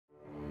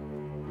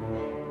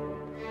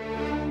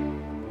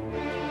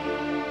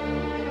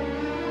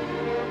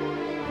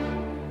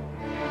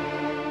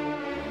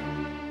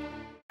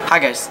Hi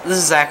guys, this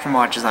is Zach from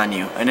Watches On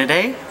You, and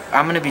today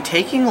I'm going to be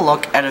taking a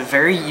look at a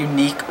very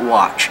unique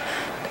watch.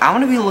 I'm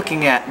going to be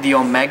looking at the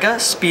Omega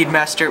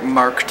Speedmaster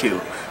Mark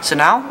II. So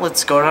now,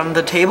 let's go down to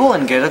the table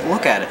and get a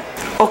look at it.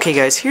 Okay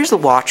guys, here's the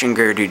watch in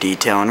greater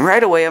detail, and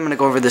right away I'm going to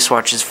go over this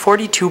watch's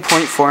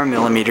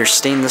 42.4mm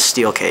stainless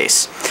steel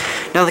case.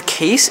 Now the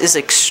case is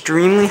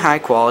extremely high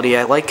quality.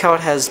 I like how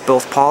it has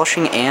both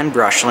polishing and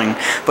brushing,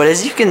 but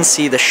as you can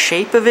see, the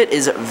shape of it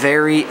is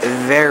very,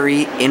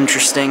 very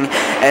interesting,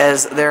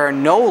 as there are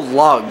no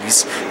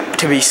lugs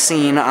to be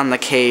seen on the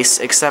case,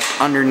 except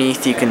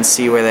underneath you can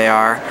see where they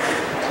are,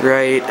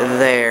 right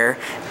there.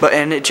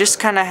 And it just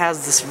kind of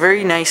has this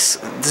very nice,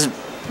 this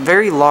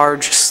very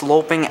large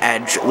sloping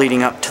edge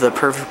leading up to the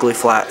perfectly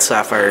flat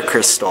sapphire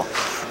crystal.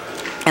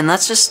 And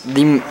that's just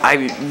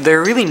there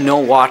are really no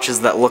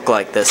watches that look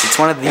like this. It's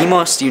one of the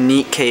most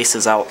unique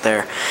cases out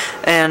there.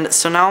 And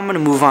so now I'm going to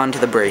move on to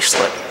the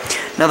bracelet.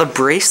 Now the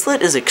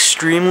bracelet is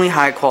extremely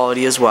high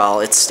quality as well.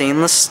 It's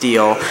stainless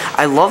steel.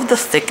 I love the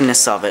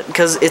thickness of it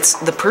because it's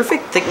the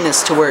perfect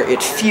thickness to where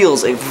it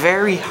feels a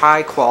very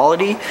high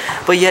quality,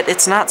 but yet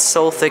it's not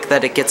so thick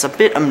that it gets a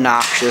bit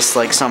obnoxious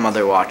like some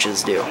other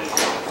watches do.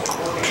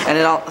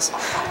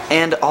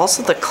 And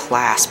also the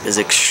clasp is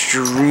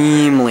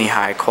extremely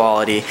high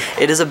quality.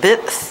 It is a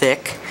bit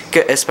thick,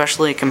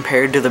 especially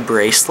compared to the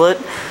bracelet,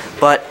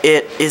 but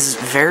it is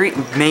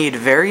made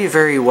very,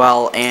 very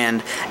well,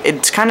 and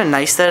it's kind of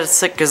nice that it's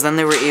thick because then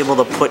they were able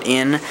to put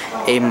in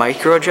a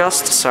micro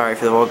adjust, sorry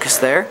for the focus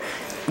there,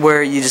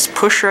 where you just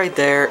push right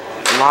there,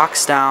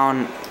 locks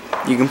down,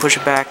 you can push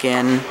it back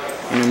in,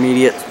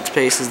 intermediate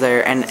spaces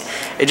there, and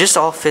it just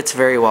all fits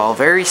very well.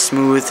 Very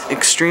smooth,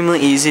 extremely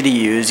easy to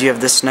use. You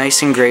have this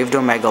nice engraved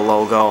Omega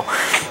logo.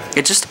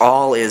 It just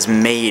all is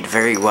made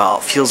very well.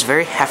 It feels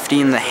very hefty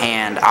in the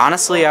hand.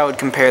 Honestly, I would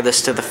compare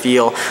this to the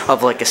feel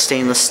of like a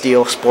stainless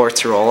steel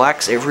sports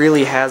Rolex. It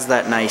really has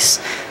that nice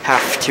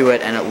heft to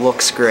it, and it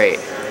looks great.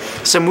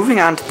 So moving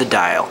on to the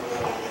dial.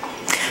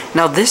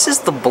 Now this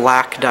is the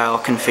black dial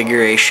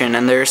configuration,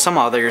 and there are some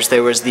others.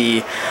 There was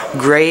the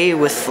gray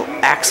with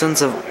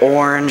accents of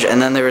orange,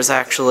 and then there was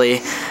actually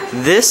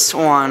this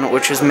one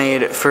which was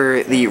made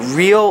for the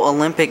Rio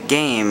Olympic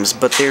Games,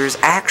 but there's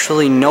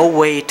actually no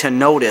way to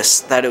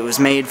notice that it was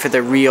made for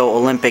the Rio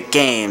Olympic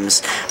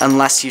Games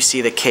unless you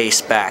see the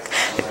case back.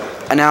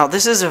 Now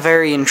this is a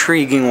very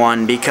intriguing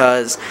one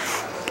because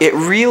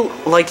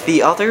like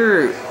the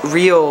other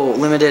Rio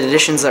limited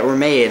editions that were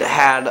made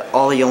had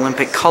all the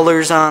Olympic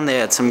colors on. They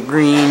had some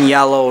green,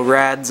 yellow,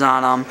 reds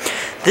on them.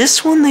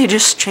 This one, they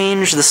just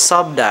changed the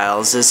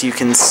subdials, as you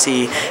can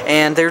see,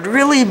 and there'd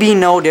really be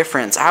no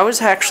difference. I was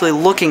actually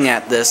looking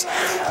at this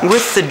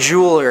with the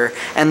jeweler,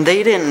 and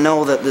they didn't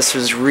know that this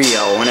was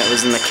Rio when it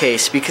was in the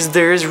case, because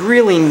there is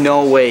really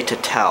no way to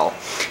tell.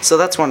 So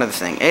that's one other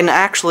thing. And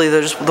actually,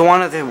 there's the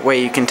one other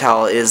way you can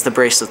tell is the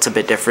bracelet's a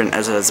bit different,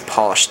 as it has a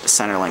polished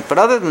center link. But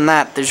other than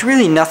that, there's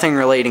really nothing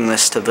relating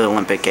this to the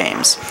Olympic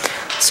Games.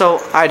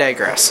 So I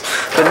digress.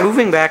 But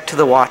moving back to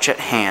the watch at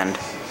hand.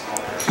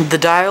 The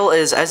dial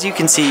is, as you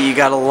can see, you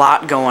got a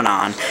lot going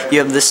on. You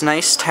have this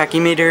nice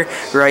tachymeter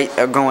right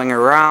going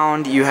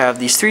around. You have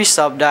these three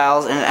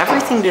subdials, and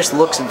everything just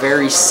looks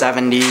very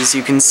 70s.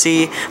 You can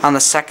see on the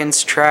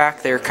seconds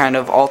track, they're kind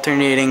of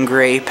alternating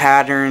gray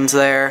patterns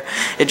there.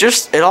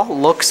 It all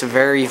looks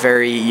very,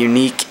 very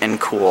unique and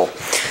cool.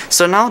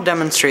 So now I'll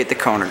demonstrate the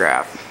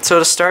chronograph. So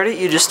to start it,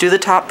 you just do the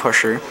top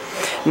pusher.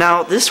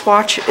 Now this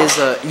watch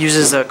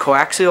uses a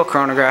coaxial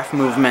chronograph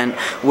movement,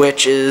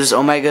 which is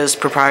Omega's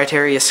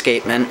proprietary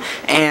escapement,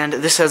 and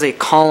this has a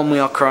column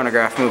wheel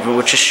chronograph movement,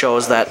 which just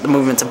shows that the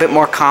movement's a bit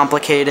more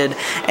complicated,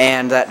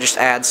 and that just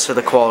adds to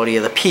the quality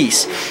of the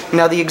piece.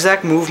 Now the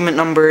exact movement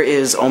number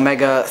is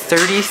Omega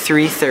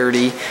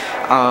 3330,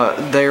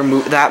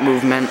 that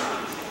movement,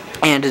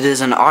 and it is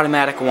an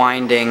automatic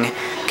winding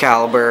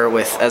caliber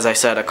with, as I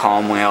said, a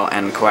column wheel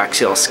and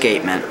coaxial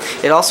escapement.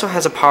 It also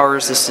has a power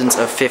resistance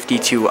of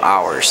 52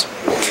 hours.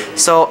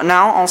 So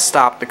now I'll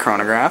stop the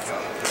chronograph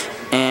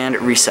and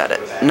reset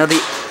it. Now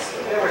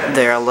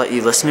there, I'll let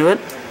you listen to it.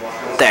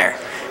 There.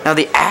 Now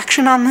the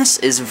action on this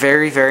is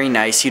very, very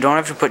nice. You don't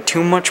have to put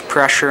too much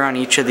pressure on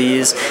each of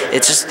these.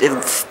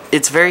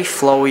 It's very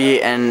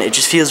flowy, and it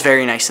just feels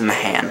very nice in the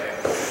hand.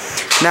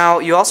 Now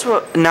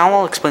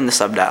I'll explain the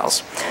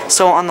subdials.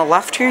 So on the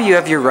left here you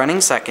have your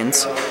running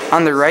seconds,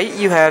 on the right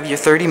you have your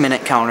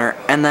 30-minute counter,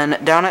 and then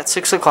down at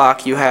 6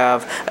 o'clock you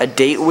have a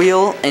date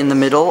wheel in the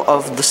middle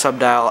of the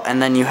subdial,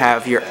 and then you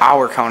have your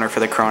hour counter for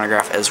the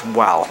chronograph as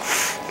well.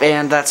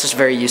 And that's just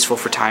very useful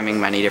for timing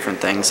many different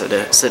things. It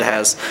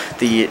has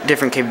the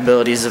different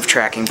capabilities of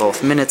tracking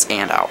both minutes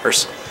and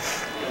hours.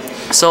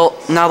 So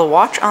now the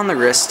watch on the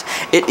wrist,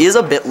 it is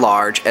a bit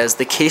large, as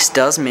the case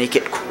does make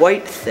it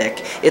quite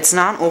thick. It's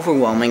not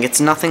overwhelming. It's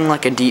nothing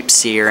like a deep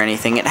sea or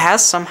anything. It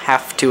has some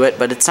heft to it,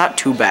 but it's not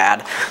too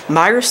bad.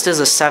 My wrist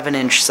is a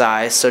 7-inch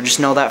size, so just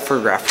know that for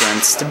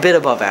reference. It's a bit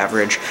above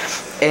average.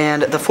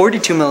 And the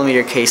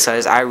 42mm case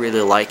size, I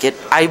really like it.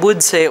 I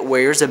would say it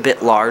wears a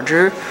bit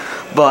larger,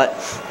 but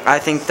I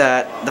think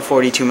that the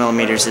 42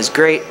 millimeters is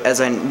great. As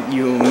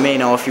you may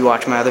know if you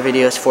watch my other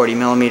videos, 40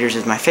 millimeters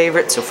is my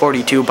favorite, so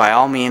 42 by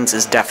all means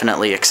is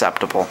definitely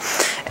acceptable.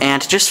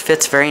 And it just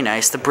fits very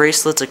nice. The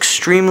bracelet's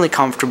extremely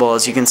comfortable.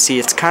 As you can see,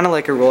 it's kind of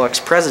like a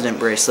Rolex President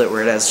bracelet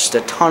where it has just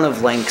a ton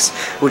of links,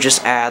 which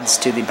just adds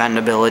to the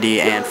bendability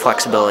and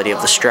flexibility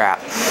of the strap.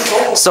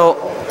 So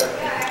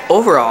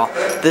overall,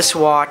 this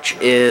watch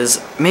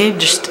is made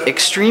just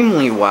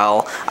extremely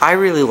well. I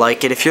really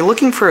like it. If you're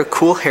looking for a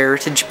cool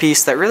heritage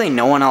piece that really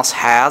no one else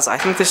has, I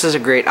think this is a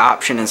great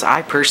option, as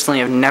I personally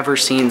have never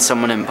seen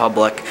someone in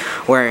public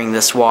wearing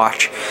this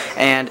watch.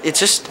 And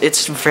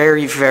it's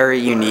very, very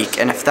unique,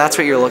 and if that's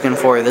what you're looking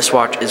for, this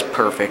watch is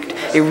perfect.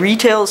 It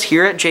retails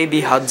here at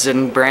JB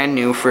Hudson brand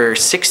new for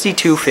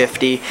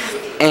 $62.50.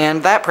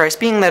 And that price,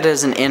 being that it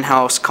is an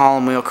in-house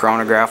column wheel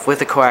chronograph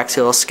with a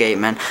coaxial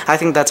escapement, I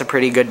think that's a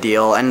pretty good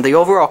deal. And the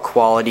overall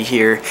quality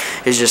here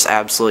is just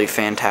absolutely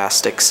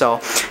fantastic. So,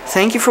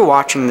 thank you for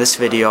watching this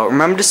video.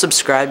 Remember to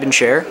subscribe and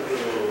share.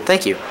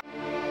 Thank you.